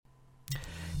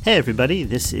Hey everybody,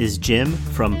 this is Jim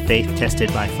from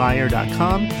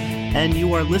FaithTestedByFire.com, and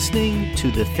you are listening to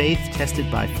the Faith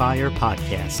Tested by Fire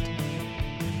podcast.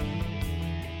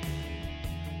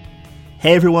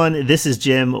 Hey everyone, this is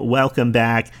Jim. Welcome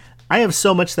back. I have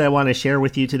so much that I want to share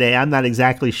with you today. I'm not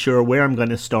exactly sure where I'm going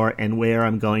to start and where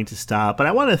I'm going to stop, but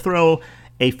I want to throw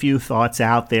a few thoughts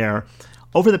out there.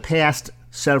 Over the past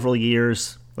several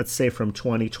years, let's say from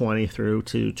 2020 through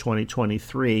to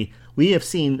 2023, we have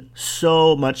seen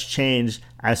so much change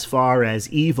as far as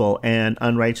evil and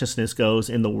unrighteousness goes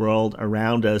in the world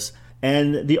around us.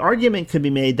 And the argument could be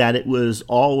made that it was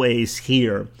always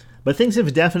here. But things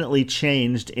have definitely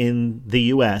changed in the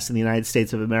U.S., in the United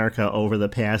States of America, over the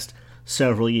past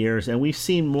several years. And we've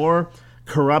seen more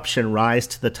corruption rise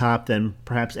to the top than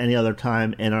perhaps any other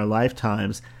time in our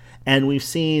lifetimes. And we've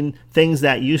seen things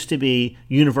that used to be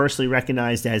universally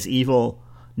recognized as evil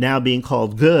now being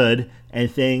called good, and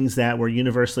things that were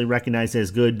universally recognized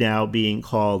as good now being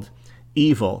called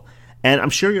evil. And I'm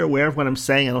sure you're aware of what I'm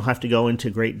saying. I don't have to go into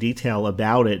great detail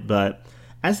about it, but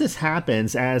as this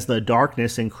happens, as the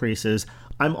darkness increases,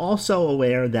 I'm also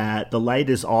aware that the light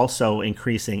is also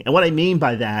increasing. And what I mean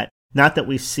by that, not that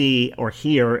we see or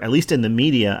hear, at least in the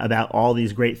media, about all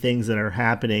these great things that are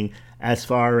happening as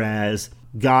far as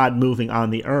God moving on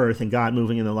the earth and God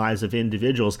moving in the lives of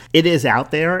individuals. It is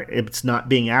out there. It's not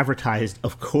being advertised,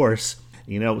 of course.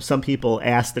 Some people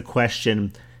ask the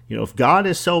question, if God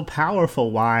is so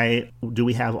powerful, why do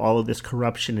we have all of this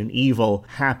corruption and evil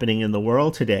happening in the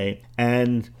world today?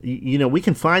 And, we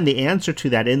can find the answer to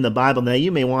that in the Bible. Now,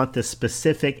 you may want the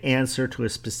specific answer to a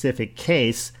specific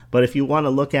case, but if you want to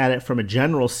look at it from a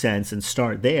general sense and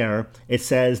start there, it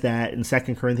says that in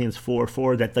 2 Corinthians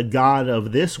 4:4 that the God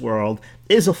of this world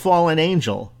is a fallen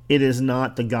angel. It is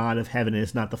not the God of heaven. It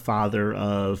is not the Father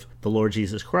of the Lord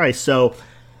Jesus Christ.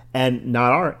 And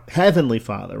not our Heavenly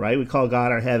Father, right? We call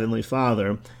God our Heavenly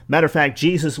Father. Matter of fact,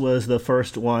 Jesus was the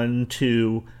first one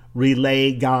to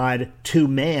relay God to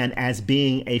man as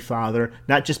being a father,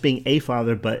 not just being a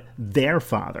father, but their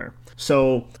father.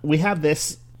 So we have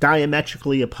this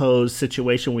diametrically opposed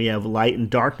situation. We have light and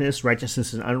darkness,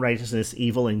 righteousness and unrighteousness,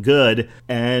 evil and good.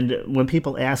 And when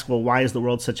people ask, well, why is the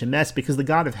world such a mess? Because the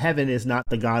God of heaven is not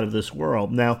the God of this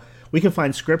world. Now, we can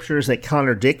find scriptures that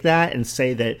contradict that and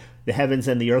say that the heavens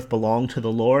and the earth belong to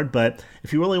the Lord. But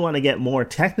if you really want to get more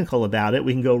technical about it,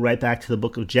 we can go right back to the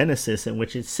book of Genesis, in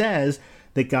which it says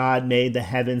that God made the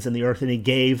heavens and the earth, and he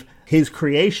gave his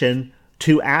creation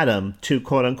to Adam to,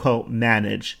 quote unquote,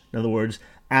 manage. In other words,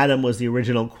 Adam was the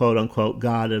original, quote unquote,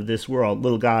 God of this world,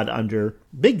 little God under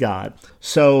big God.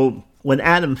 So when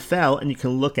Adam fell, and you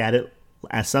can look at it,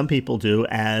 as some people do,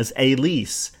 as a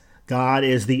lease. God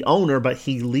is the owner, but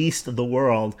he leased the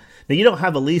world. Now, you don't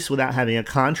have a lease without having a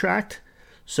contract.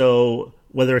 So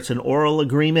whether it's an oral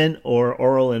agreement or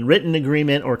oral and written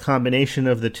agreement or combination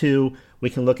of the two, we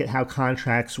can look at how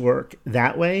contracts work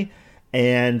that way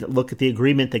and look at the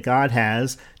agreement that God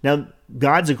has. Now,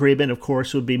 God's agreement, of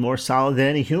course, would be more solid than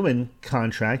any human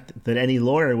contract that any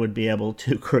lawyer would be able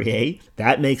to create.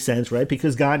 That makes sense, right?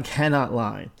 Because God cannot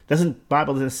lie.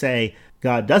 Bible doesn't say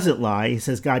God doesn't lie. He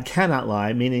says God cannot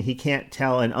lie, meaning he can't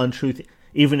tell an untruth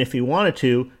even if he wanted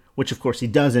to, which of course he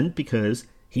doesn't because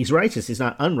he's righteous. He's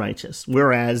not unrighteous.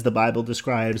 Whereas the Bible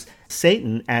describes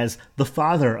Satan as the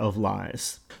father of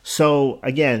lies. So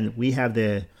again, we have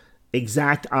the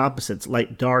exact opposites,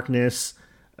 light, darkness,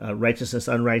 righteousness,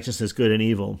 unrighteousness, good and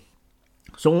evil.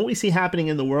 So what we see happening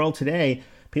in the world today,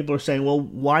 people are saying, well,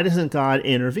 why doesn't God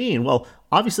intervene? Well,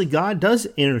 obviously God does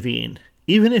intervene.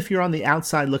 Even if you're on the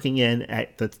outside looking in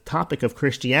at the topic of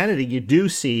Christianity, you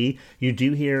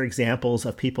do hear examples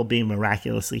of people being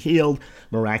miraculously healed,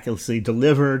 miraculously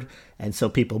delivered. And so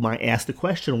people might ask the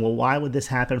question, well, why would this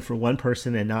happen for one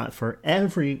person and not for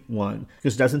everyone?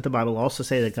 Because doesn't the Bible also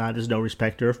say that God is no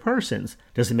respecter of persons?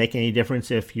 Does it make any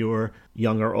difference if you're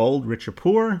young or old, rich or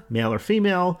poor, male or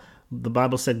female? The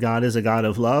Bible said God is a God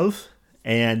of love,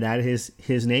 and that is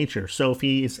his nature. So if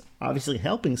he's obviously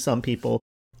helping some people,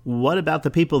 what about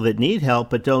the people that need help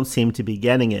but don't seem to be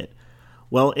getting it?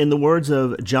 Well, in the words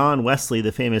of John Wesley,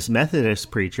 the famous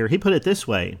Methodist preacher, he put it this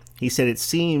way. He said, it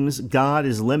seems God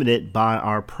is limited by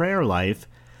our prayer life,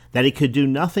 that he could do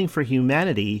nothing for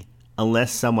humanity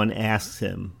unless someone asks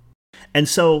him. And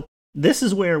so this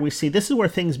is where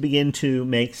things begin to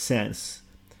make sense.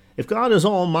 If God is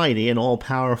almighty and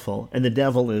all-powerful, and the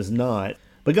devil is not,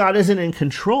 but God isn't in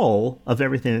control of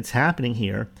everything that's happening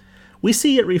here, we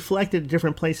see it reflected in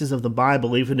different places of the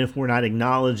Bible, even if we're not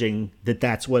acknowledging that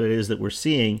that's what it is that we're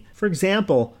seeing. For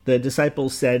example, the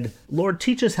disciples said, Lord,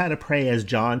 teach us how to pray as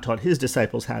John taught his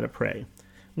disciples how to pray.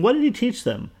 What did he teach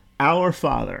them? Our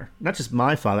Father, not just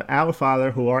my Father, our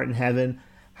Father who art in heaven,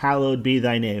 hallowed be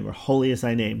thy name, or holy is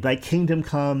thy name. Thy kingdom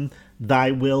come,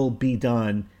 thy will be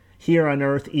done, here on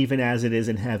earth even as it is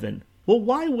in heaven. Well,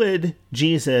 why would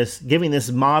Jesus, giving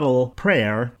this model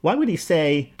prayer, why would he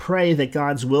say, pray that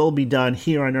God's will be done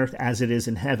here on earth as it is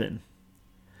in heaven?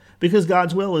 Because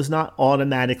God's will is not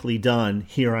automatically done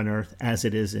here on earth as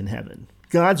it is in heaven.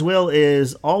 God's will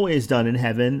is always done in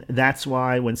heaven. That's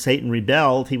why when Satan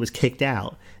rebelled, he was kicked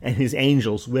out, and his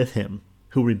angels with him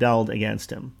who rebelled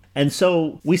against him. And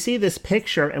so we see this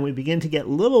picture and we begin to get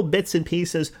little bits and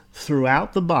pieces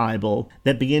throughout the Bible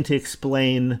that begin to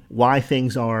explain why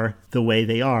things are the way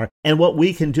they are and what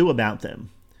we can do about them.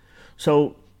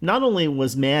 So not only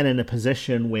was man in a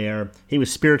position where he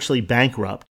was spiritually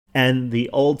bankrupt, and the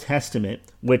Old Testament,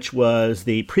 which was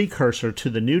the precursor to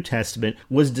the New Testament,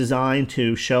 was designed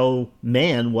to show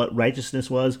man what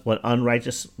righteousness was, what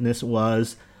unrighteousness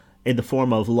was in the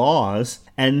form of laws,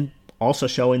 and also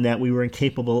showing that we were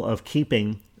incapable of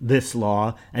keeping this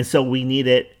law, and so we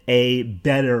needed a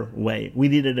better way. We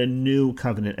needed a new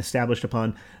covenant established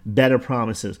upon better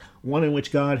promises, one in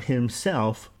which God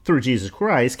himself, through Jesus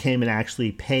Christ, came and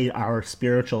actually paid our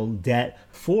spiritual debt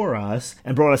for us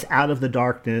and brought us out of the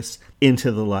darkness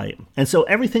into the light. And so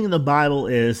everything in the Bible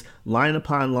is line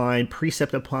upon line,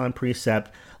 precept upon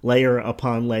precept, layer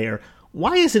upon layer.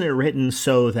 Why isn't it written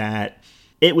so that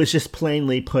it was just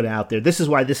plainly put out there? This is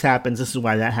why this happens, this is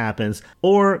why that happens.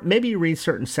 Or maybe you read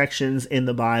certain sections in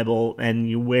the Bible and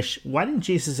you wish, why didn't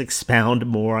Jesus expound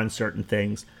more on certain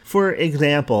things? For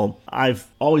example, I've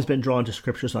always been drawn to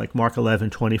scriptures like Mark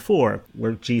 11:24,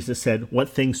 where Jesus said, what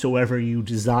things soever you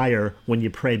desire when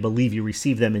you pray, believe you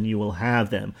receive them and you will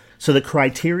have them. So the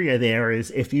criteria there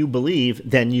is if you believe,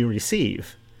 then you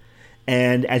receive.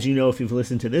 And as you know, if you've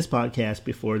listened to this podcast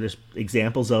before, there's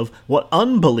examples of what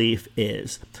unbelief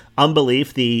is.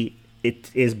 Unbelief,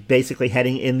 it is basically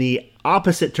heading in the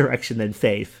opposite direction than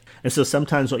faith. And so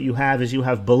sometimes what you have is you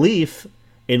have belief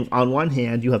on one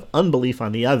hand, you have unbelief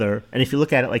on the other. And if you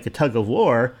look at it like a tug of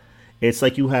war, it's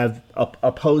like you have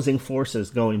opposing forces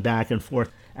going back and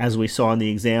forth, as we saw in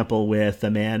the example with the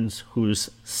man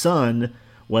whose son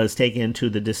was taken to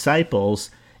the disciples,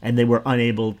 and they were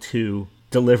unable to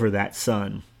deliver that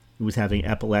son. He was having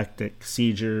epileptic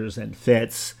seizures and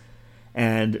fits.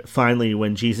 And finally,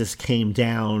 when Jesus came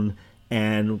down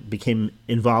and became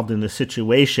involved in the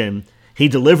situation, he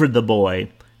delivered the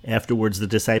boy. Afterwards, the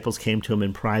disciples came to him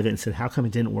in private and said, how come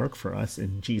it didn't work for us?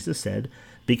 And Jesus said,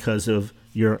 because of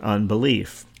your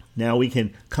unbelief. Now we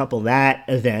can couple that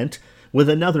event with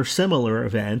another similar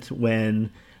event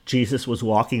when Jesus was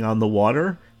walking on the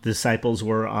water. The disciples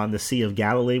were on the Sea of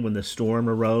Galilee when the storm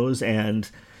arose, and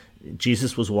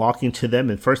Jesus was walking to them.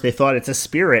 And first they thought it's a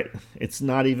spirit. It's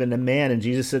not even a man. And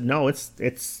Jesus said, no,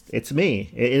 it's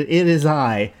me. It is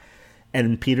I.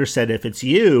 And Peter said, if it's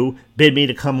you, bid me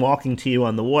to come walking to you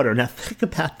on the water. Now think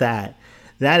about that.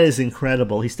 That is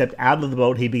incredible. He stepped out of the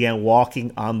boat. He began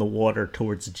walking on the water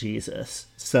towards Jesus.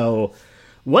 So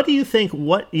what do you think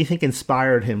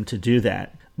inspired him to do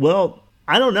that? Well,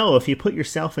 I don't know. If you put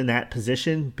yourself in that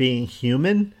position, being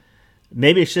human,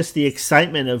 maybe it's just the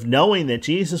excitement of knowing that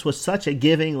Jesus was such a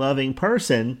giving, loving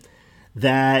person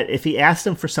that if he asked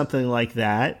him for something like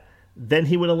that, then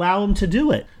he would allow him to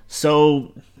do it.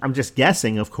 So I'm just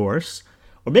guessing, of course.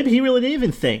 Or maybe he really didn't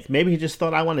even think. Maybe he just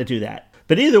thought, I want to do that.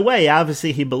 But either way,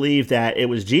 obviously he believed that it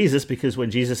was Jesus, because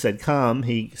when Jesus said come,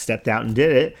 he stepped out and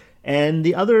did it. And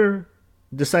the other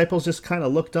disciples just kind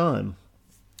of looked on.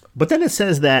 But then it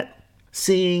says that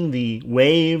seeing the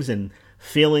waves and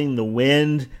feeling the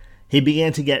wind, he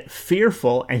began to get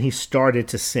fearful and he started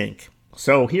to sink.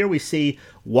 So here we see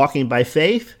walking by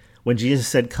faith. When Jesus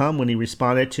said come, when he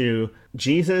responded to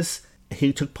Jesus,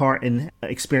 he took part in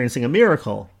experiencing a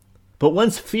miracle. But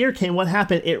once fear came, what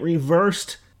happened? It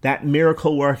reversed that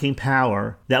miracle working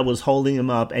power that was holding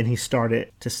him up, and he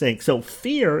started to sink. So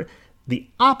fear, the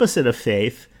opposite of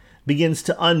faith, begins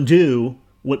to undo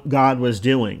what God was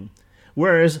doing.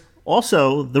 Whereas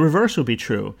also, the reverse would be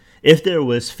true. If there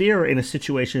was fear in a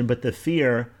situation, but the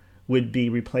fear would be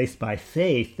replaced by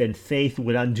faith, then faith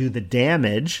would undo the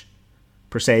damage,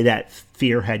 per se, that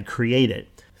fear had created.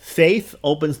 Faith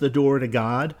opens the door to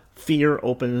God. Fear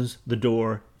opens the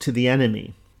door to the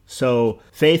enemy. So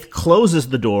faith closes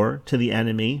the door to the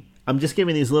enemy. I'm just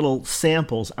giving these little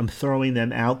samples. I'm throwing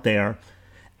them out there.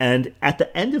 And at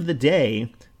the end of the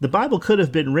day, the Bible could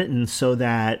have been written so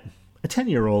that a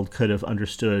 10-year-old could have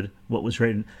understood what was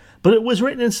written. But it was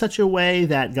written in such a way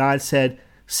that God said,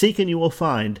 seek and you will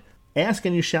find, ask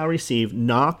and you shall receive,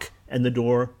 knock and the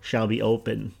door shall be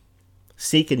open.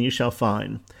 Seek and you shall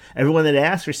find. Everyone that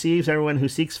asks receives, everyone who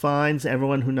seeks finds,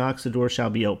 everyone who knocks the door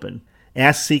shall be open.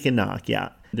 Ask, seek, and knock, yeah.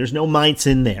 There's no mites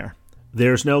in there.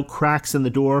 There's no cracks in the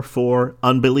door for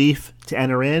unbelief to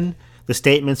enter in. The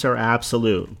statements are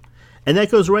absolute. And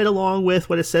that goes right along with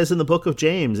what it says in the book of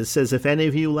James. It says, if any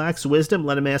of you lacks wisdom,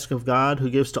 let him ask of God, who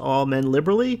gives to all men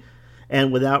liberally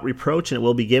and without reproach, and it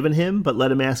will be given him. But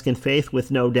let him ask in faith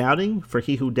with no doubting, for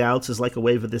he who doubts is like a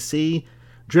wave of the sea,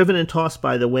 driven and tossed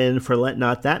by the wind. For let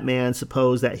not that man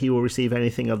suppose that he will receive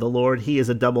anything of the Lord. He is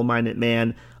a double-minded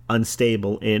man,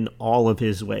 unstable in all of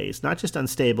his ways. Not just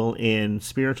unstable in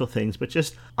spiritual things, but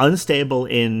just unstable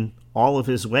in all of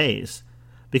his ways.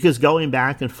 Because going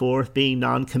back and forth, being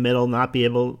non-committal, not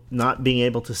being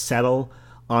able to settle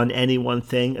on any one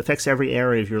thing affects every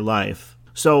area of your life.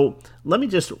 So let me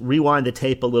just rewind the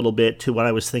tape a little bit to what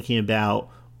I was thinking about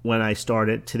when I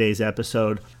started today's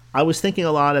episode. I was thinking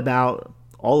a lot about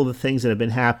all of the things that have been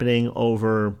happening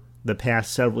over the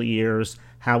past several years,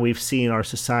 how we've seen our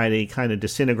society kind of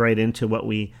disintegrate into what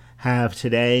we have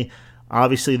today.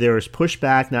 Obviously, there is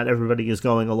pushback. Not everybody is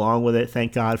going along with it.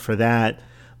 Thank God for that.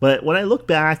 But when I look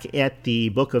back at the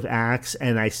book of Acts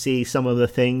and I see some of the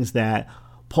things that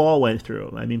Paul went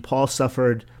through, I mean, Paul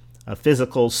suffered a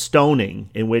physical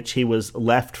stoning in which he was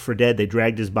left for dead. They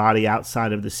dragged his body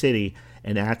outside of the city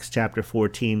in Acts chapter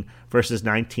 14, verses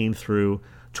 19 through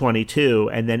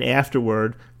 22. And then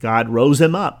afterward, God rose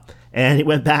him up and he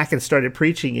went back and started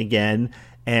preaching again.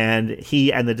 And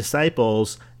he and the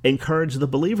disciples encouraged the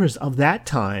believers of that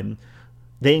time.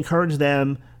 They encouraged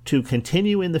them to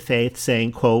continue in the faith,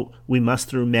 saying, quote, we must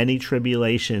through many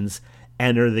tribulations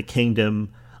enter the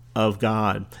kingdom of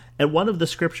God. And one of the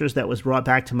scriptures that was brought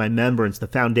back to my remembrance, the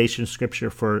foundation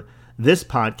scripture for this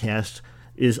podcast,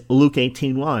 is Luke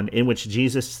 18:1, in which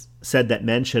Jesus said that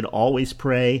men should always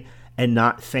pray and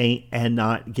not faint and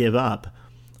not give up.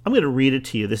 I'm going to read it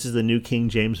to you. This is the New King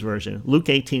James Version. Luke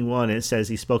 18:1, it says,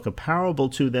 he spoke a parable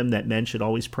to them that men should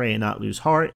always pray and not lose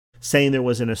heart, saying there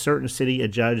was in a certain city a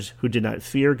judge who did not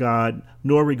fear God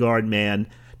nor regard man.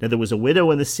 Now there was a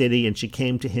widow in the city, and she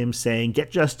came to him, saying,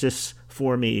 get justice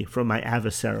for me from my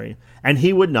adversary. And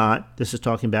he would not. This is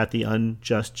talking about the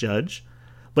unjust judge.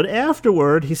 But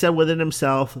afterward he said within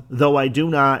himself, though I do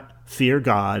not fear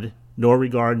God nor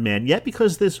regard man, yet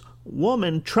because this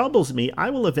woman troubles me,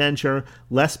 I will avenge her,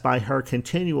 lest by her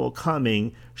continual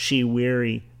coming she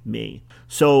weary me.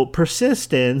 So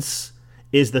persistence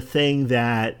is the thing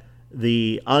that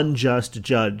the unjust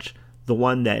judge, the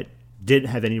one that didn't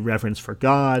have any reverence for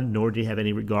God, nor did he have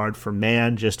any regard for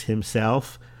man, just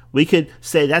himself. We could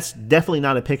say that's definitely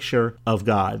not a picture of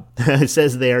God. It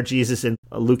says there, Jesus in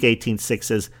Luke 18:6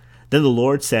 says, then the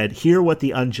Lord said, hear what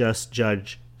the unjust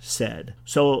judge said.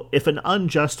 So if an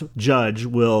unjust judge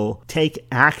will take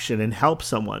action and help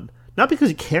someone, not because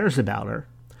he cares about her,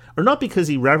 or not because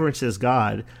he reverences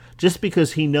God, just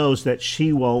because he knows that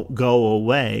she won't go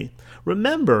away.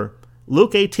 Remember,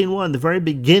 Luke 18:1, the very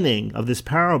beginning of this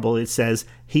parable, it says,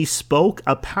 he spoke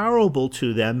a parable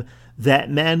to them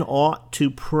that men ought to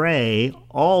pray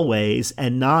always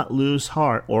and not lose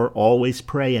heart, or always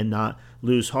pray and not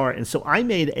lose heart. And so I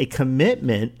made a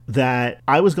commitment that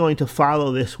I was going to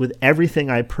follow this with everything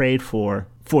I prayed for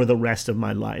the rest of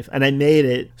my life. And I made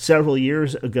it several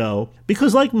years ago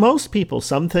because, like most people,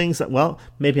 some things that, well,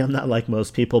 maybe I'm not like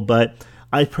most people, but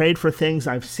I prayed for things.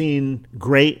 I've seen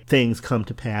great things come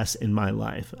to pass in my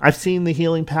life. I've seen the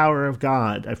healing power of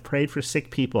God. I've prayed for sick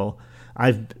people.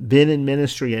 I've been in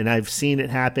ministry and I've seen it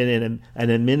happen in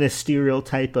a ministerial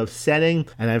type of setting,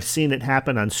 and I've seen it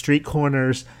happen on street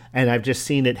corners, and I've just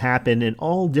seen it happen in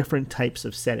all different types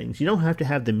of settings. You don't have to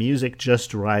have the music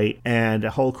just right and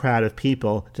a whole crowd of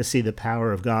people to see the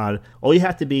power of God. All you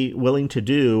have to be willing to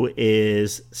do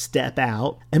is step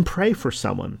out and pray for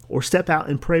someone, or step out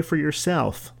and pray for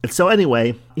yourself. And so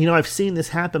anyway, I've seen this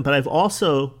happen, but I've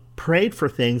also prayed for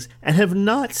things and have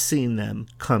not seen them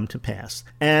come to pass.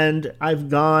 And I've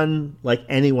gone, like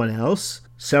anyone else,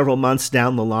 several months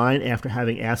down the line after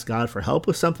having asked God for help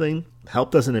with something. Help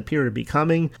doesn't appear to be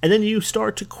coming. And then you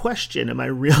start to question, am I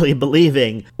really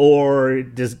believing? Or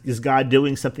is God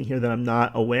doing something here that I'm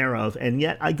not aware of? And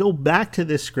yet I go back to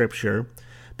this scripture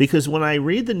because when I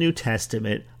read the New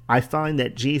Testament, I find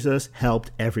that Jesus helped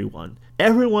everyone.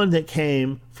 Everyone that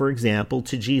came, for example,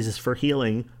 to Jesus for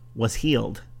healing was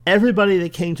healed. Everybody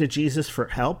that came to Jesus for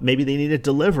help, maybe they needed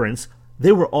deliverance,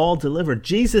 they were all delivered.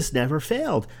 Jesus never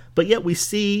failed. But yet we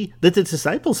see that the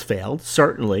disciples failed,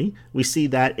 certainly. We see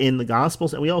that in the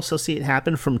Gospels, and we also see it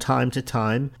happen from time to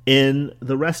time in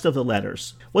the rest of the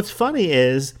letters. What's funny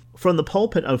is, from the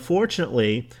pulpit,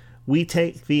 unfortunately, we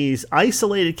take these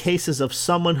isolated cases of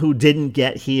someone who didn't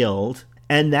get healed,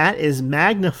 And that is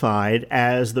magnified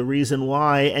as the reason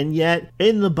why. And yet,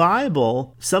 in the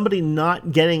Bible, somebody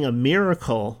not getting a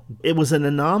miracle, it was an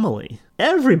anomaly.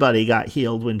 Everybody got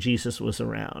healed when Jesus was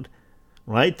around,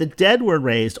 right? The dead were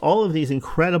raised. All of these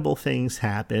incredible things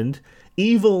happened.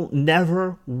 Evil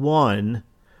never won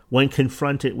when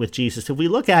confronted with Jesus. If we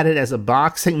look at it as a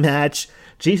boxing match,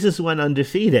 Jesus went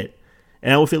undefeated.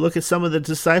 And if you look at some of the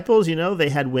disciples, they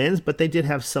had wins, but they did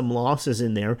have some losses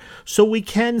in there. So we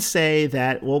can say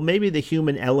that, well, maybe the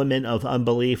human element of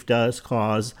unbelief does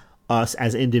cause us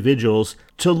as individuals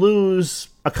to lose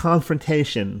a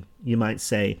confrontation, you might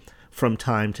say, from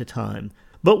time to time.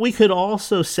 But we could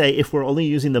also say, if we're only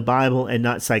using the Bible and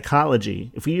not psychology,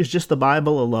 if we use just the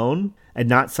Bible alone and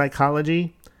not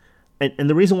psychology, and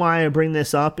the reason why I bring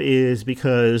this up is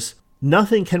because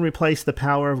nothing can replace the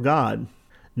power of God.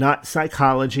 Not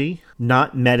psychology,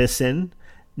 not medicine.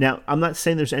 Now, I'm not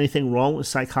saying there's anything wrong with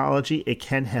psychology. It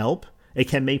can help. It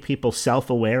can make people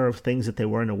self-aware of things that they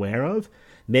weren't aware of.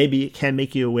 Maybe it can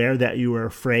make you aware that you were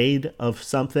afraid of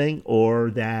something or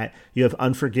that you have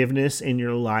unforgiveness in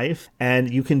your life,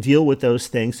 and you can deal with those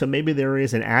things. So maybe there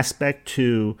is an aspect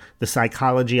to the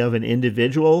psychology of an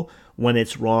individual. When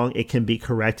it's wrong, it can be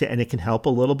corrected and it can help a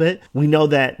little bit. We know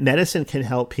that medicine can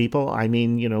help people. I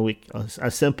mean,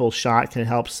 a simple shot can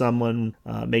help someone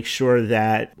make sure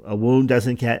that a wound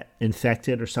doesn't get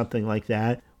infected or something like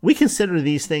that. We consider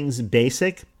these things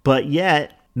basic, but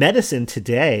yet medicine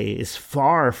today is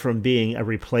far from being a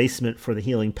replacement for the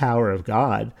healing power of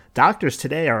God. Doctors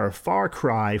today are a far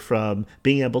cry from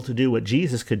being able to do what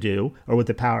Jesus could do or what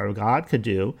the power of God could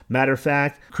do. Matter of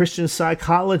fact, Christian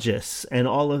psychologists and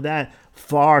all of that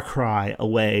far cry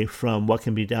away from what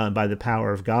can be done by the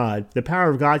power of God. The power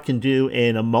of God can do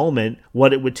in a moment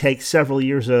what it would take several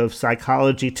years of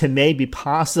psychology to maybe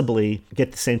possibly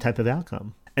get the same type of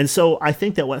outcome. And so I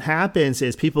think that what happens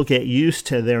is people get used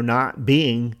to there not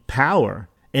being power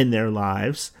in their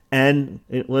lives. And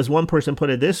as one person put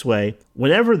it this way,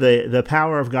 whenever the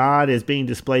power of God is being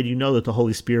displayed, you know that the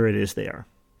Holy Spirit is there.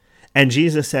 And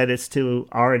Jesus said it's to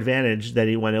our advantage that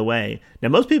he went away. Now,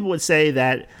 most people would say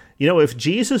that, if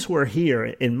Jesus were here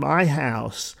in my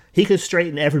house, he could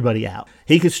straighten everybody out.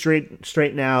 He could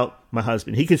straighten out my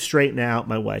husband. He could straighten out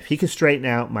my wife. He could straighten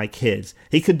out my kids.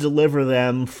 He could deliver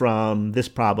them from this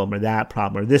problem or that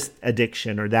problem or this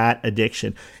addiction or that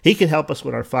addiction. He could help us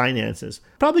with our finances.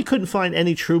 Probably couldn't find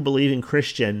any true believing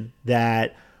Christian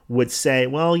that would say,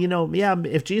 well,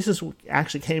 if Jesus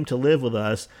actually came to live with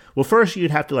us, well, first you'd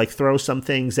have to throw some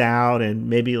things out and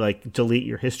maybe delete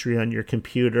your history on your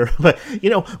computer. But,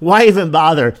 why even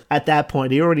bother at that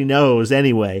point? He already knows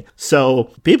anyway.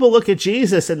 So people look at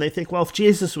Jesus and they think, well, if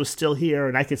Jesus was still here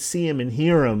and I could see him and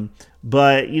hear him.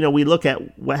 But, we look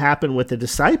at what happened with the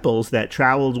disciples that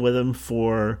traveled with him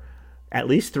for at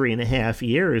least 3.5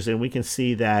 years. And we can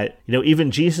see that,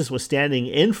 even Jesus was standing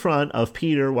in front of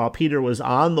Peter while Peter was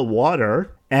on the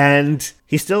water, and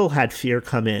he still had fear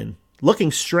come in, looking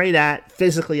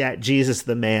physically at Jesus,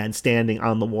 the man standing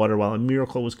on the water while a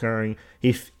miracle was occurring.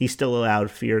 He still allowed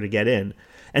fear to get in.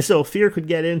 And so if fear could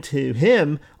get into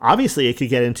him, obviously it could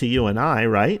get into you and I,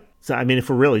 right? So, if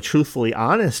we're really truthfully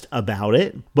honest about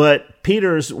it, but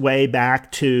Peter's way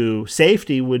back to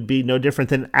safety would be no different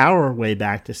than our way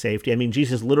back to safety.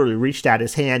 Jesus literally reached out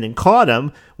his hand and caught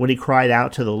him when he cried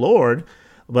out to the Lord.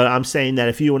 But I'm saying that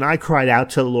if you and I cried out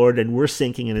to the Lord and we're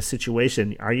sinking in a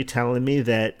situation, are you telling me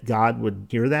that God would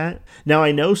hear that? Now,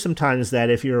 I know sometimes that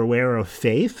if you're aware of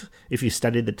faith, if you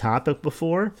studied the topic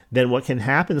before, then what can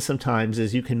happen sometimes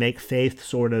is you can make faith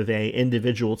sort of a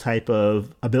individual type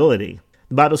of ability.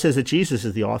 The Bible says that Jesus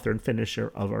is the author and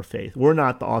finisher of our faith. We're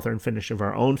not the author and finisher of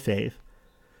our own faith,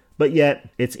 but yet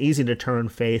it's easy to turn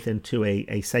faith into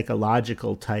a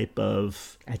psychological type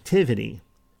of activity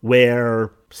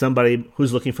where somebody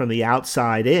who's looking from the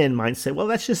outside in might say, well,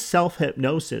 that's just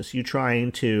self-hypnosis. You're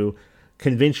trying to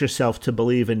convince yourself to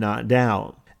believe and not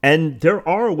doubt. And there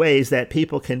are ways that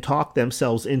people can talk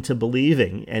themselves into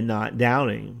believing and not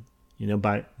doubting,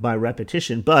 by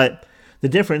repetition, but the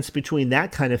difference between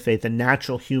that kind of faith, the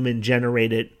natural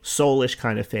human-generated, soulish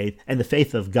kind of faith, and the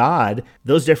faith of God,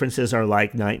 those differences are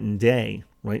like night and day,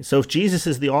 right? So if Jesus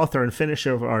is the author and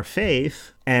finisher of our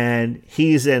faith, and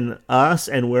he's in us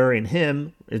and we're in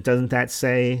him, doesn't that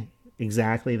say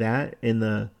exactly that in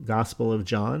the Gospel of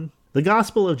John? The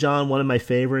Gospel of John, one of my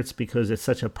favorites because it's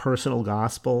such a personal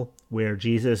gospel where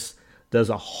Jesus does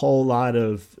a whole lot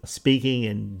of speaking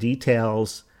and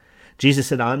details. Jesus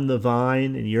said, I'm the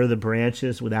vine and you're the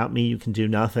branches. Without me, you can do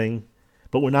nothing.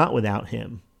 But we're not without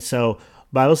him. So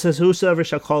the Bible says, whosoever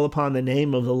shall call upon the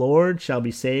name of the Lord shall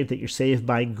be saved, that you're saved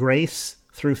by grace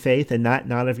through faith and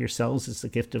not of yourselves. It's the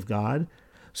gift of God.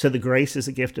 So the grace is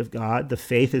a gift of God. The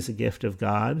faith is a gift of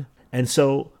God. And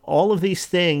so all of these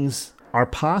things are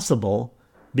possible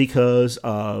because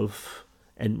of,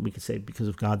 and we could say because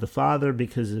of God the Father,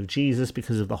 because of Jesus,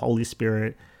 because of the Holy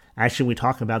Spirit. Actually, when we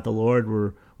talk about the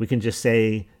Lord, we can just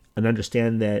say and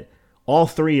understand that all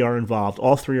three are involved.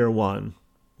 All three are one,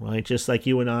 right? Just like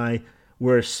you and I,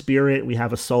 we're a spirit, we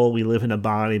have a soul, we live in a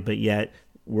body, but yet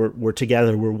we're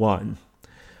together, we're one.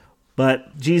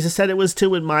 But Jesus said it was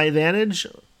to my advantage,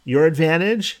 your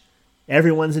advantage,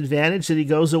 everyone's advantage that he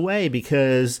goes away,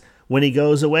 because when he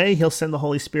goes away, he'll send the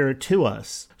Holy Spirit to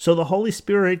us. So the Holy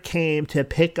Spirit came to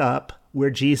pick up where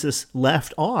Jesus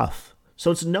left off.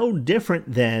 So it's no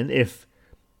different than if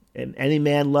any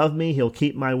man love me, he'll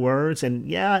keep my words. And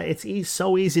yeah, it's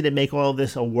so easy to make all of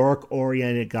this a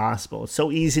work-oriented gospel. It's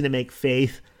so easy to make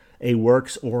faith a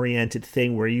works-oriented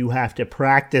thing where you have to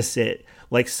practice it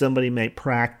like somebody might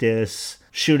practice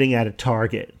shooting at a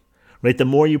target, right? The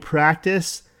more you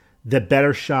practice, the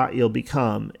better shot you'll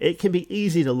become. It can be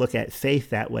easy to look at faith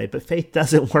that way, but faith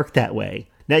doesn't work that way.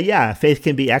 Now, yeah, faith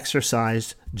can be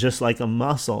exercised just like a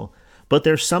muscle, but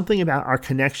there's something about our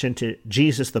connection to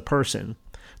Jesus the person.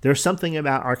 There's something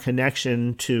about our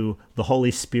connection to the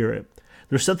Holy Spirit.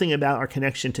 There's something about our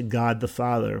connection to God the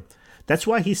Father. That's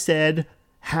why he said,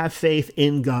 have faith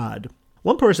in God.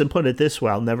 One person put it this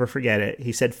way, I'll never forget it.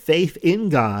 He said, faith in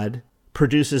God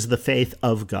produces the faith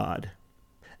of God.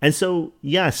 And so,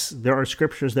 yes, there are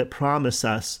scriptures that promise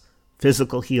us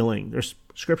physical healing. There's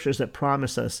scriptures that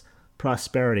promise us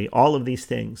prosperity, all of these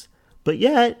things. But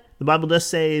yet, the Bible does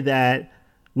say that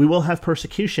we will have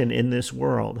persecution in this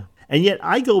world. And yet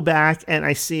I go back and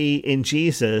I see in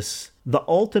Jesus the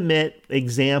ultimate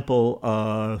example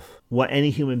of what any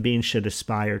human being should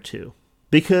aspire to.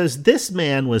 Because this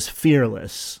man was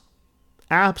fearless,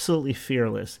 absolutely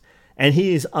fearless, and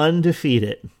he is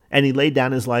undefeated. And he laid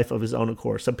down his life of his own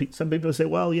accord. Some people say,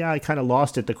 well, yeah, I kind of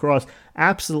lost at the cross.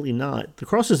 Absolutely not. The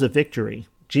cross is a victory.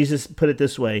 Jesus put it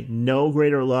this way, no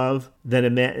greater love than a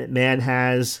man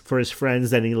has for his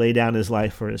friends than he laid down his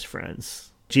life for his friends.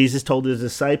 Jesus told his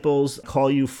disciples,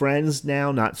 call you friends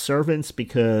now, not servants,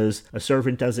 because a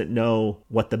servant doesn't know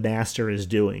what the master is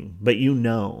doing, but you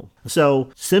know. So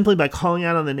simply by calling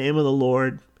out on the name of the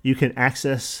Lord, you can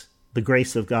access the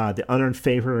grace of God, the unearned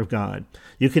favor of God.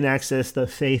 You can access the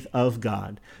faith of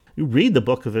God. You read the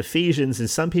book of Ephesians, and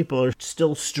some people are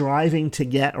still striving to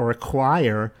get or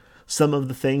acquire some of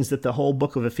the things that the whole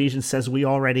book of Ephesians says we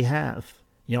already have.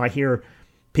 You know, I hear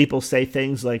people say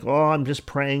things like, oh, I'm just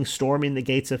praying, storming the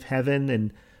gates of heaven.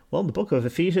 And, well, the book of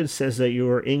Ephesians says that you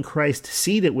are in Christ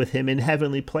seated with him in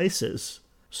heavenly places.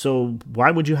 So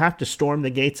why would you have to storm the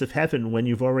gates of heaven when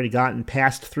you've already gotten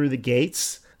passed through the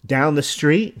gates, down the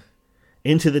street,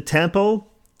 into the temple,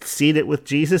 seated with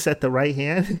Jesus at the right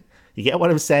hand? You get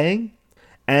what I'm saying?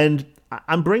 And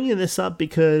I'm bringing this up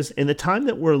because in the time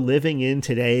that we're living in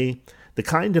today, the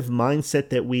kind of mindset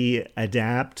that we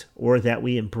adapt or that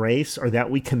we embrace or that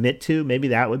we commit to, maybe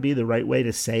that would be the right way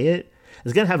to say it,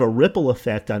 is going to have a ripple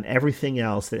effect on everything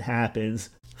else that happens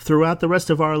throughout the rest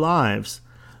of our lives.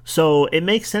 So it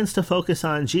makes sense to focus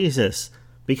on Jesus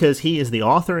because he is the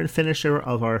author and finisher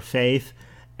of our faith.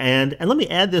 And let me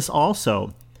add this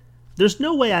also. There's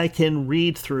no way I can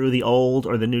read through the Old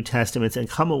or the New Testaments and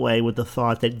come away with the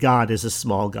thought that God is a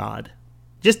small God.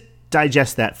 Just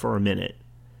digest that for a minute.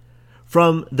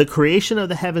 From the creation of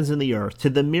the heavens and the earth to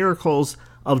the miracles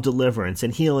of deliverance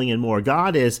and healing and more,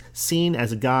 God is seen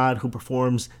as a God who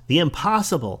performs the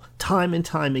impossible time and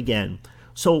time again.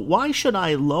 So why should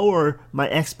I lower my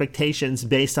expectations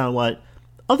based on what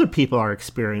other people are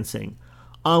experiencing,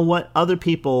 on what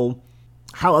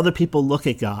how other people look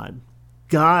at God?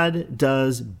 God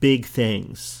does big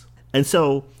things. And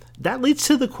so that leads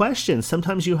to the question.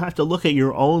 Sometimes you have to look at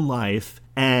your own life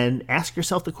and ask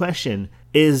yourself the question,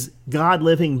 is God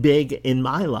living big in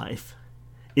my life?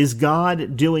 Is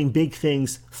God doing big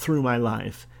things through my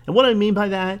life? And what I mean by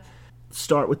that,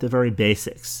 start with the very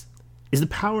basics. Is the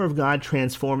power of God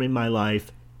transforming my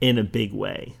life in a big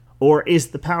way? Or is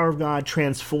the power of God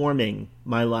transforming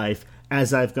my life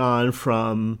as I've gone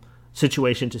from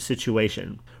situation to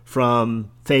situation, from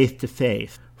faith to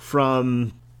faith,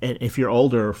 from, and if you're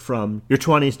older, from your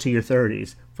 20s to your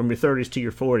 30s, from your 30s to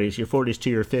your 40s to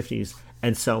your 50s,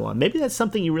 and so on. Maybe that's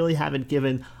something you really haven't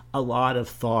given a lot of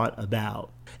thought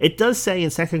about. It does say in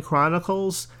 2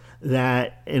 Chronicles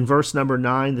that in verse number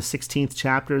 9, the 16th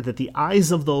chapter, that the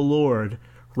eyes of the Lord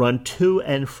run to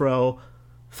and fro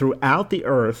throughout the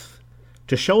earth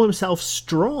to show himself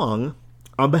strong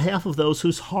on behalf of those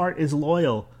whose heart is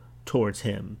loyal towards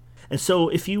him. And so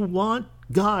if you want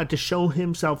God to show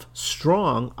himself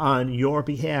strong on your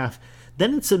behalf,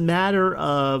 then it's a matter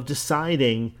of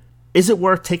deciding, is it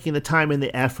worth taking the time and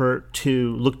the effort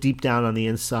to look deep down on the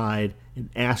inside and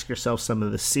ask yourself some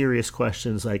of the serious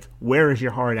questions like, where is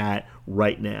your heart at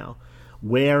right now?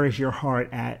 Where is your heart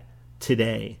at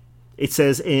today? It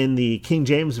says in the King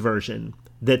James Version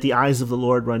that the eyes of the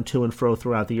Lord run to and fro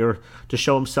throughout the earth to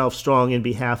show himself strong in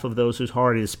behalf of those whose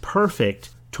heart is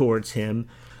perfect towards him.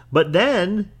 But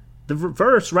then the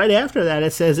verse right after that,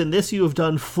 it says, in this you have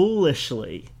done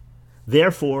foolishly.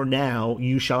 Therefore now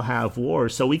you shall have war.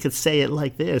 So we could say it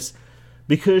like this: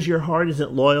 because your heart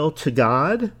isn't loyal to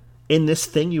God, in this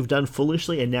thing you've done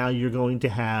foolishly, and now you're going to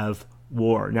have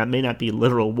war. Now, it may not be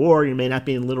literal war, you may not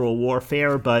be in literal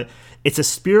warfare, but it's a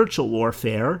spiritual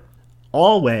warfare,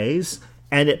 always,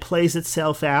 and it plays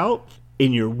itself out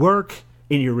in your work,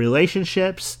 in your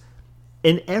relationships,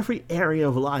 in every area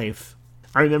of life.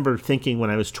 I remember thinking when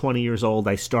I was 20 years old,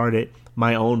 I started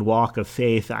my own walk of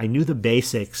faith. I knew the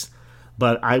basics,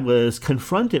 but I was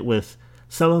confronted with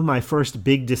some of my first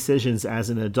big decisions as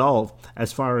an adult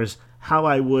as far as how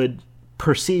I would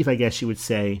perceive, I guess you would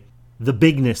say, the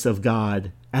bigness of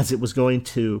God as it was going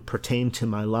to pertain to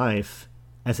my life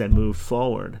as I moved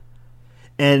forward.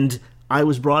 And I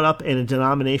was brought up in a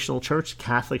denominational church,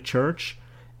 Catholic church,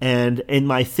 and in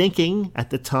my thinking at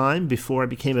the time, before I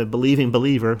became a believing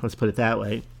believer, let's put it that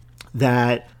way,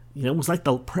 that it was like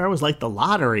prayer was like the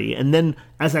lottery. And then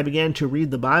as I began to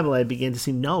read the Bible, I began to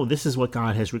see, no, this is what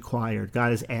God has required.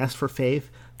 God has asked for faith.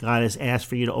 God has asked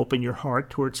for you to open your heart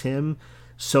towards him.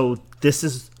 So this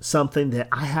is something that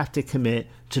I have to commit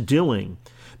to doing.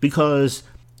 Because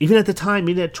even at the time,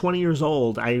 even at 20 years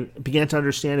old, I began to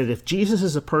understand that if Jesus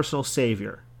is a personal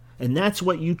Savior, and that's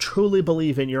what you truly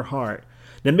believe in your heart,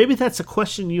 now maybe that's a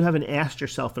question you haven't asked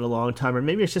yourself in a long time, or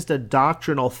maybe it's just a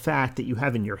doctrinal fact that you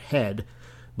have in your head.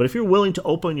 But if you're willing to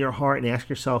open your heart and ask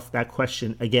yourself that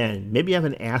question again, maybe you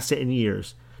haven't asked it in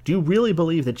years, do you really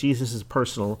believe that Jesus is a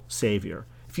personal Savior?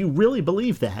 If you really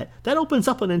believe that, that opens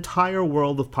up an entire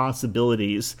world of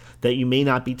possibilities that you may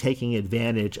not be taking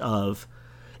advantage of.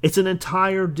 It's an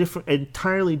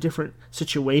entirely different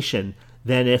situation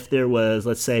than if there was,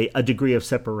 let's say, a degree of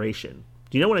separation.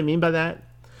 Do you know what I mean by that?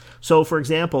 So, for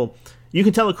example, you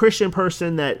can tell a Christian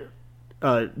person that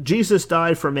Jesus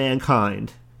died for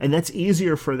mankind, and that's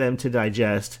easier for them to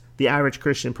digest, the average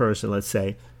Christian person, let's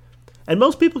say. And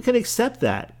most people can accept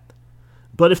that.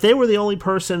 But if they were the only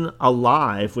person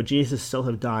alive, would Jesus still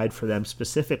have died for them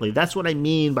specifically? That's what I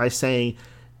mean by saying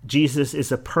Jesus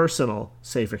is a personal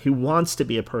Savior. He wants to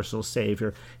be a personal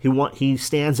Savior. He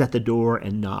stands at the door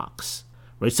and knocks.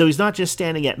 Right? So he's not just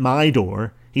standing at my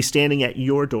door. He's standing at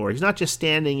your door. He's not just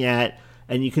standing at,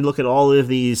 and you can look at all of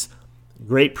these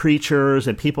great preachers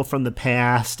and people from the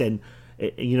past, and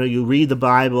you read the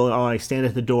Bible, oh, I stand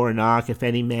at the door and knock if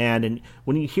any man. And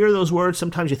when you hear those words,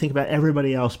 sometimes you think about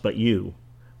everybody else but you.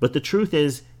 But the truth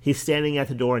is, he's standing at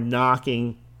the door and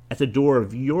knocking at the door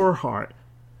of your heart.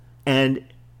 And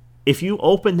if you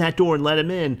open that door and let him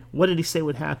in, what did he say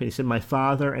would happen? He said, my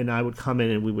Father and I would come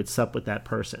in and we would sup with that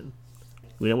person.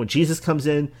 When Jesus comes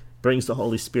in, brings the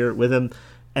Holy Spirit with him.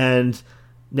 And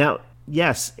now,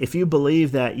 yes, if you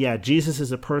believe that, Jesus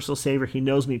is a personal Savior, he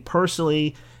knows me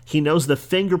personally, he knows the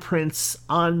fingerprints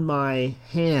on my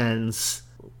hands,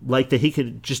 like that he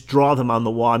could just draw them on the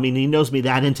wall. I mean, he knows me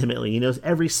that intimately. He knows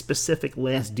every specific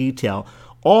last detail.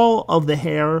 All of the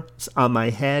hairs on my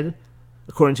head,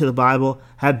 according to the Bible,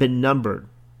 have been numbered.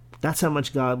 That's how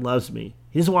much God loves me.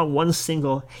 He doesn't want one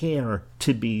single hair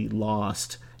to be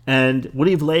lost. And would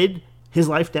he have laid his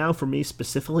life down for me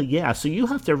specifically? Yeah. So you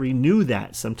have to renew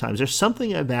that sometimes. There's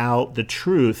something about the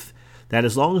truth that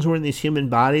as long as we're in these human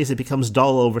bodies, it becomes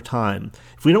dull over time.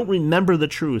 If we don't remember the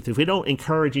truth, if we don't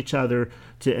encourage each other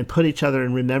and put each other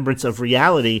in remembrance of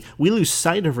reality, we lose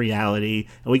sight of reality,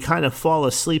 and we kind of fall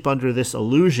asleep under this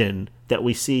illusion that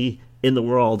we see in the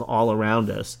world all around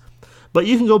us. But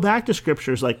you can go back to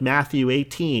scriptures like Matthew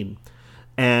 18,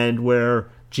 and where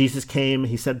Jesus came,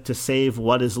 he said, to save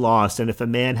what is lost. And if a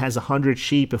man has 100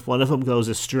 sheep, if one of them goes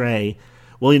astray,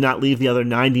 will he not leave the other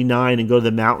 99 and go to the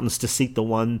mountains to seek the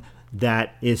one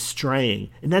that is straying?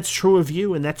 And that's true of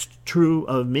you, and that's true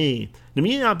of me. You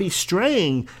may not be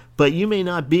straying, but you may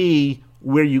not be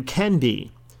where you can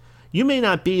be. You may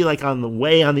not be like on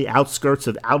the outskirts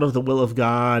of out of the will of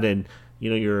God, and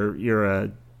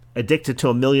you're addicted to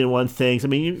 1,000,001 things. I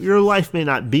mean, your life may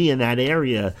not be in that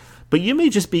area, but you may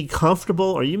just be comfortable,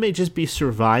 or you may just be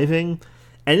surviving.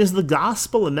 And is the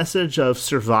gospel a message of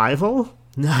survival?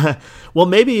 Well,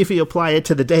 maybe if you apply it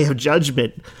to the day of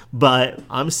judgment, but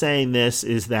I'm saying this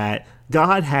is that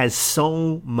God has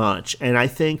so much, and I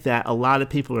think that a lot of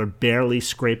people are barely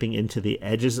scraping into the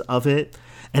edges of it.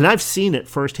 And I've seen it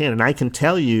firsthand, and I can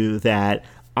tell you that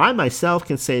I myself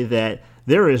can say that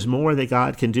there is more that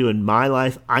God can do in my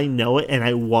life. I know it, and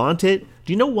I want it.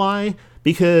 Do you know why?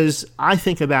 Because I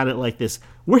think about it like this.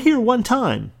 We're here one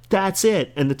time. That's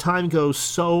it. And the time goes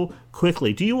so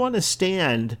quickly. Do you want to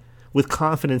stand with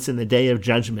confidence in the day of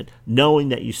judgment, knowing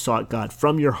that you sought God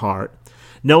from your heart,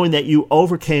 knowing that you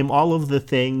overcame all of the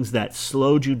things that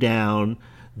slowed you down,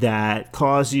 that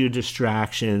caused you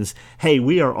distractions? Hey,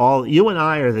 you and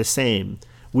I are the same.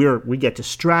 We get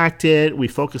distracted. We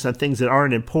focus on things that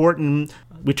aren't important.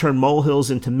 We turn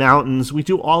molehills into mountains. We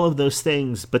do all of those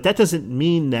things, but that doesn't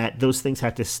mean that those things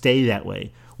have to stay that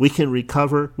way. We can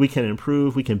recover, we can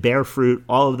improve, we can bear fruit,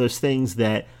 all of those things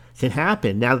that can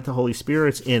happen now that the Holy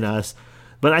Spirit's in us.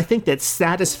 But I think that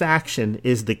satisfaction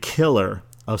is the killer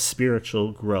of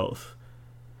spiritual growth.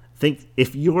 Think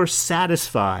if you're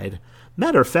satisfied.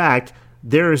 Matter of fact,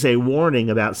 there is a warning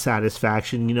about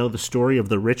satisfaction. You know the story of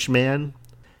the rich man?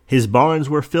 His barns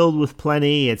were filled with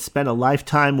plenty. He had spent a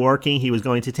lifetime working. He was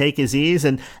going to take his ease,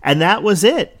 and that was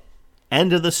it.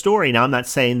 End of the story. Now, I'm not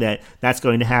saying that that's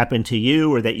going to happen to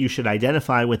you or that you should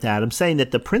identify with that. I'm saying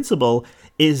that the principle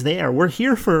is there. We're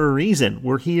here for a reason.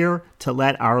 We're here to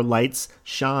let our lights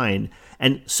shine.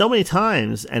 And so many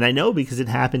times, and I know because it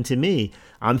happened to me,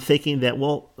 I'm thinking that,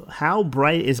 well, how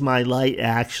bright is my light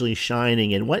actually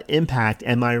shining, and what impact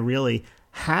am I really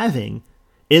having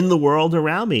in the world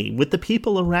around me, with the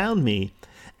people around me?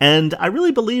 And I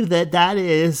really believe that that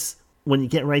is, when you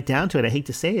get right down to it, I hate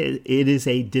to say it, it is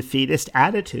a defeatist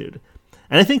attitude.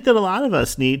 And I think that a lot of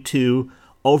us need to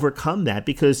overcome that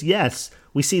because, yes,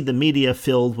 we see the media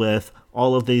filled with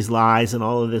all of these lies and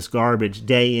all of this garbage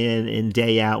day in and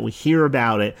day out. We hear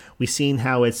about it. We've seen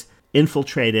how it's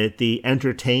infiltrated the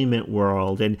entertainment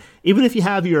world. And even if you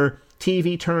have your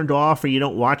TV turned off or you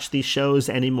don't watch these shows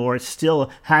anymore, it still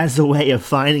has a way of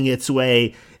finding its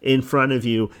way in front of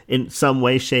you in some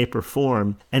way, shape, or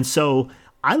form. And so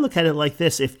I look at it like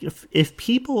this. If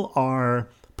people are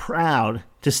proud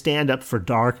to stand up for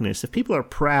darkness, if people are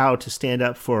proud to stand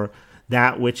up for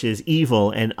that which is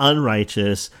evil and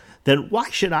unrighteous, then why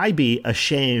should I be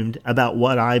ashamed about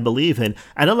what I believe in?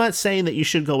 And I'm not saying that you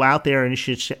should go out there and you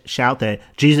should shout that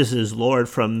Jesus is Lord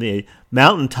from the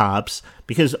mountaintops,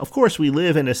 because of course we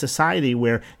live in a society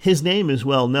where his name is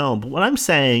well known. But what I'm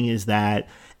saying is that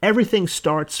everything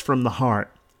starts from the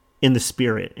heart, in the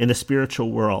spirit, in the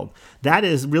spiritual world. That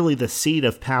is really the seat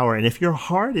of power. And if your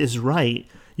heart is right,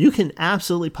 you can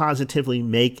absolutely positively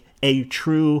make a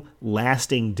true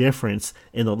lasting difference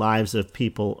in the lives of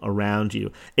people around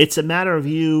you. It's a matter of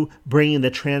you bringing the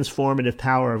transformative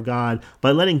power of God by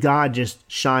letting God just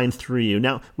shine through you.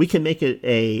 Now, we can make it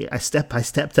a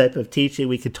step-by-step type of teaching.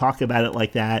 We could talk about it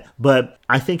like that, but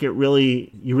I think you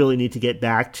really need to get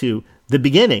back to the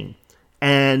beginning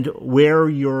and where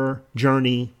your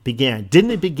journey began.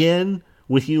 Didn't it begin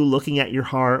with you looking at your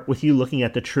heart, with you looking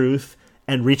at the truth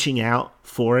and reaching out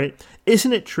for it?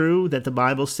 Isn't it true that the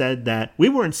Bible said that we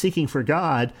weren't seeking for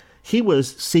God, he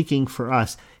was seeking for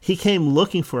us. He came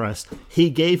looking for us. He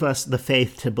gave us the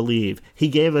faith to believe. He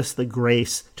gave us the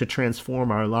grace to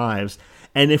transform our lives.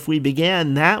 And if we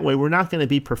began that way, we're not going to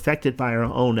be perfected by our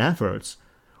own efforts.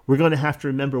 We're going to have to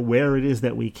remember where it is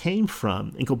that we came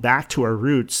from and go back to our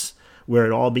roots, where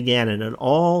it all began. And it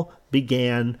all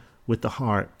began with the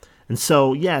heart. And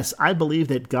so, yes, I believe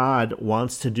that God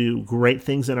wants to do great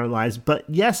things in our lives. But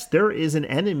yes, there is an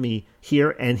enemy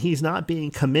here, and he's not being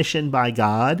commissioned by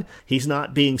God. He's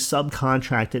not being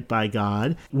subcontracted by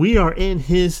God. We are in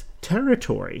his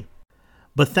territory.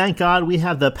 But thank God we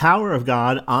have the power of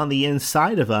God on the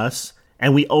inside of us,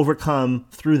 and we overcome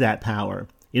through that power.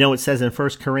 You know, it says in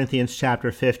 1 Corinthians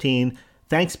chapter 15,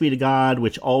 "Thanks be to God,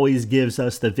 which always gives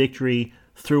us the victory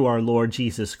through our Lord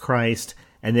Jesus Christ,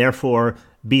 and therefore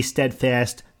be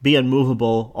steadfast, be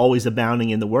unmovable, always abounding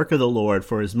in the work of the Lord,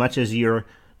 for as much as you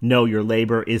know your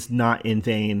labor is not in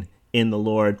vain in the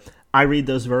Lord." I read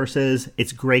those verses.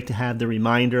 It's great to have the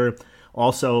reminder.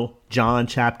 Also, John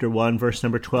chapter 1, verse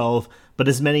number 12, "But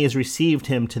as many as received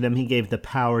him, to them he gave the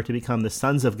power to become the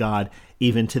sons of God,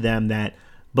 even to them that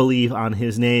believe on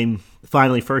his name."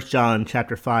 Finally, 1 John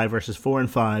chapter 5, verses 4 and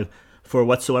 5, "For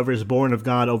whatsoever is born of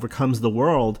God overcomes the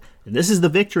world. And this is the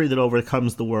victory that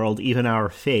overcomes the world, even our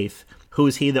faith. Who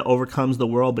is he that overcomes the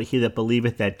world but he that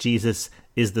believeth that Jesus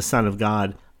is the Son of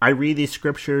God?" I read these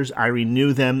scriptures. I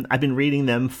renew them. I've been reading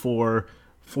them for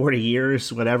 40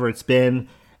 years, whatever it's been.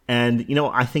 And, you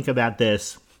know, I think about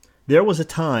this. There was a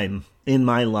time in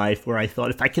my life where I thought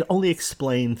if I could only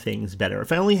explain things better,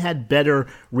 if I only had better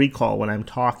recall when I'm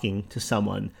talking to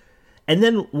someone. And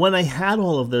then when I had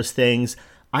all of those things,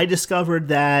 I discovered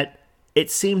that it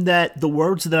seemed that the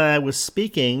words that I was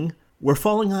speaking were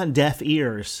falling on deaf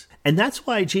ears. And that's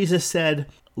why Jesus said,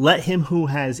 let him who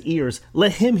has ears,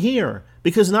 let him hear,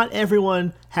 because not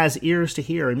everyone has ears to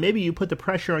hear. And maybe you put the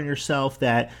pressure on yourself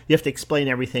that you have to explain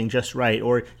everything just right,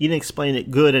 or you didn't explain it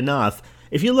good enough.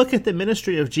 If you look at the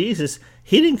ministry of Jesus,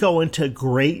 he didn't go into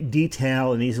great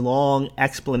detail in these long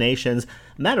explanations.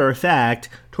 Matter of fact,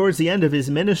 towards the end of his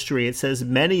ministry, it says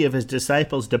many of his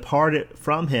disciples departed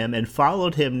from him and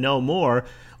followed him no more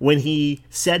when he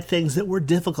said things that were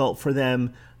difficult for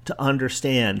them to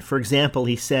understand. For example,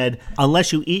 he said,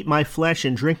 unless you eat my flesh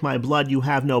and drink my blood, you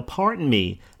have no part in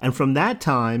me. And from that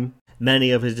time,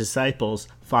 many of his disciples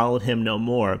followed him no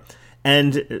more.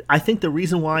 And I think the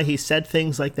reason why he said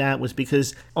things like that was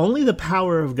because only the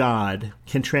power of God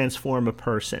can transform a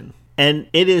person. And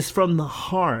it is from the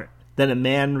heart that a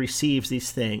man receives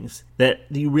these things, that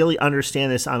you really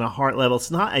understand this on a heart level. It's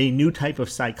not a new type of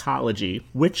psychology,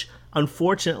 which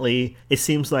unfortunately, it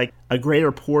seems like a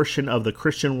greater portion of the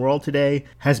Christian world today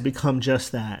has become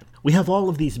just that. We have all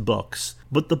of these books,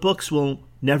 but the books will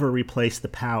never replace the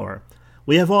power.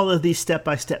 We have all of these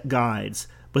step-by-step guides,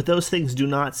 but those things do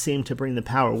not seem to bring the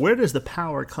power. Where does the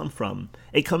power come from?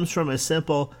 It comes from a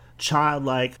simple,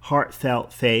 childlike,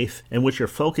 heartfelt faith in which your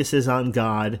focus is on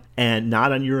God and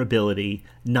not on your ability,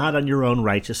 not on your own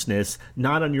righteousness,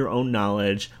 not on your own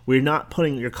knowledge, where you're not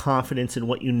putting your confidence in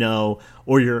what you know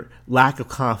or your lack of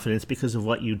confidence because of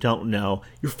what you don't know.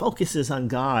 Your focus is on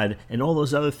God, and all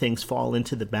those other things fall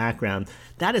into the background.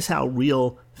 That is how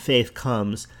real faith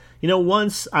comes. You know,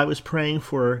 once I was praying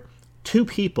for 2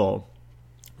 people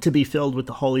to be filled with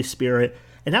the Holy Spirit,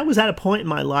 and I was at a point in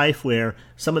my life where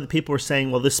some of the people were saying,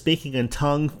 well, this speaking in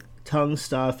tongue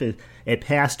stuff, it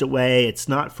passed away, it's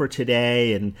not for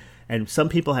today, and some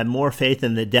people had more faith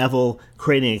in the devil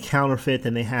creating a counterfeit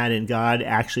than they had in God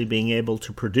actually being able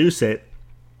to produce it.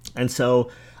 And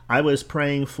so I was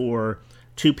praying for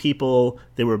 2 people.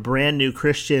 They were brand new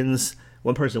Christians.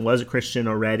 One person was a Christian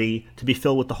already, to be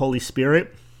filled with the Holy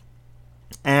Spirit.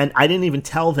 And I didn't even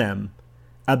tell them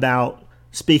about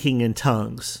speaking in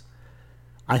tongues.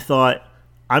 I thought,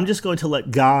 I'm just going to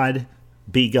let God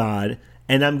be God,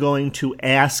 and I'm going to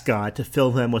ask God to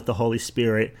fill them with the Holy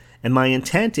Spirit. And my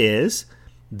intent is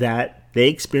that they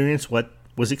experience what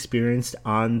was experienced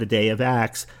on the day of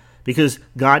Acts, because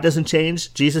God doesn't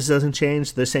change, Jesus doesn't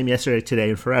change, they're the same yesterday, today,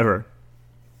 and forever.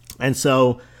 And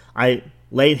so I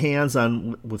laid hands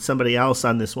on with somebody else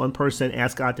on this one person,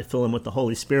 asked God to fill them with the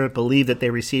Holy Spirit, believed that they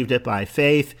received it by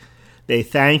faith. They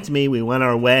thanked me, we went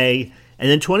our way. And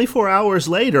then 24 hours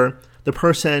later, the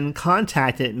person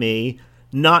contacted me,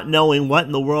 not knowing what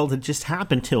in the world had just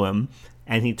happened to him.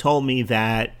 And he told me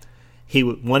that he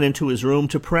went into his room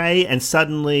to pray, and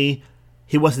suddenly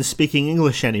he wasn't speaking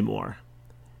English anymore.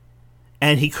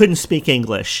 And he couldn't speak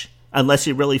English unless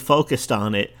he really focused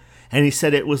on it. And he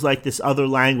said it was like this other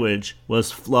language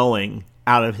was flowing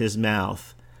out of his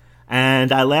mouth.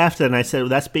 And I laughed and I said, well,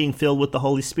 that's being filled with the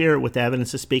Holy Spirit with the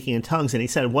evidence of speaking in tongues. And he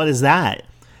said, what is that?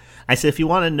 I said, if you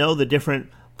want to know the different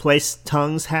place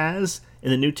tongues has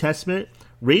in the New Testament,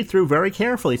 read through very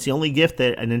carefully. It's the only gift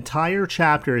that an entire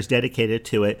chapter is dedicated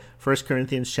to it. 1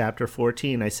 Corinthians chapter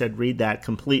 14, I said, read that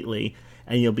completely,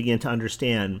 and you'll begin to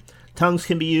understand. Tongues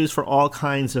can be used for all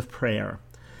kinds of prayer.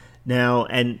 Now,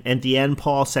 and at the end,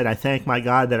 Paul said, I thank my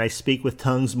God that I speak with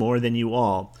tongues more than you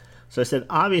all. So I said,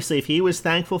 obviously, if he was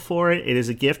thankful for it, it is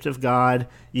a gift of God.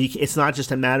 It's not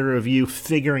just a matter of you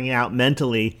figuring out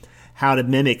mentally how to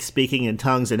mimic speaking in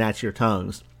tongues, and that's your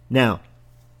tongues. Now,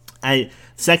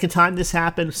 second time this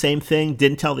happened, same thing,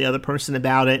 didn't tell the other person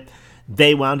about it.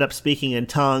 They wound up speaking in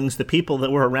tongues. The people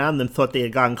that were around them thought they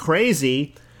had gone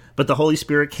crazy, but the Holy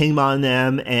Spirit came on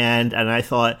them, and I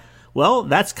thought, well,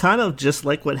 that's kind of just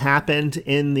like what happened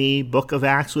in the book of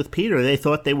Acts with Peter. They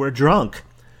thought they were drunk.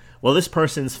 Well, this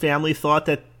person's family thought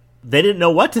that they didn't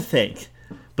know what to think,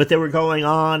 but they were going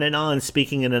on and on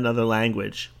speaking in another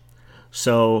language.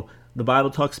 So the Bible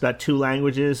talks about 2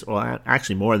 languages, or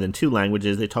actually more than 2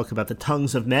 languages. They talk about the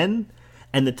tongues of men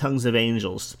and the tongues of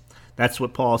angels. That's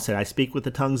what Paul said. I speak with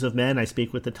the tongues of men. I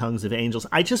speak with the tongues of angels.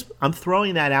 I'm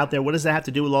throwing that out there. What does that have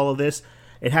to do with all of this?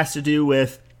 It has to do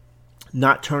with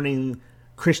not turning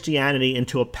Christianity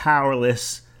into a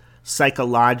powerless,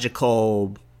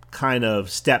 psychological kind of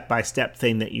step-by-step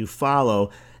thing that you follow,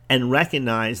 and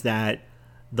recognize that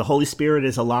the Holy Spirit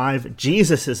is alive,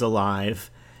 Jesus is alive,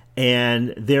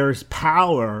 and there's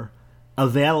power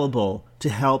available to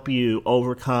help you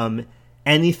overcome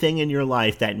anything in your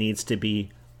life that needs to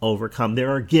be overcome.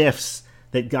 There are gifts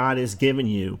that God has given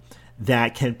you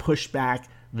that can push back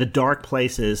the dark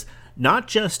places, not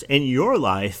just in your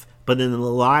life, but in the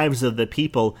lives of the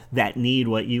people that need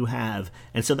what you have.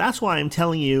 And so that's why I'm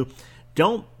telling you,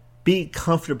 don't be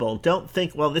comfortable. Don't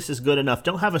think, well, this is good enough.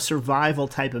 Don't have a survival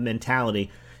type of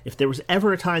mentality. If there was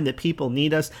ever a time that people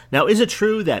need us, now, is it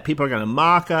true that people are going to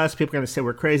mock us? People are going to say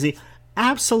we're crazy?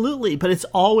 Absolutely, but it's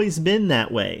always been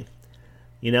that way.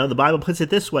 You know, the Bible puts it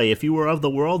this way: if you were of the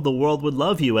world would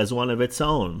love you as one of its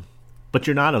own. But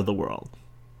you're not of the world.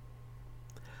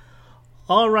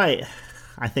 All right.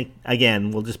 I think, again,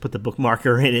 we'll just put the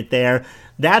bookmarker in it there.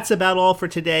 That's about all for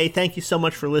today. Thank you so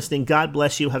much for listening. God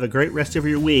bless you. Have a great rest of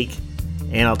your week,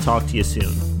 and I'll talk to you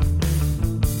soon.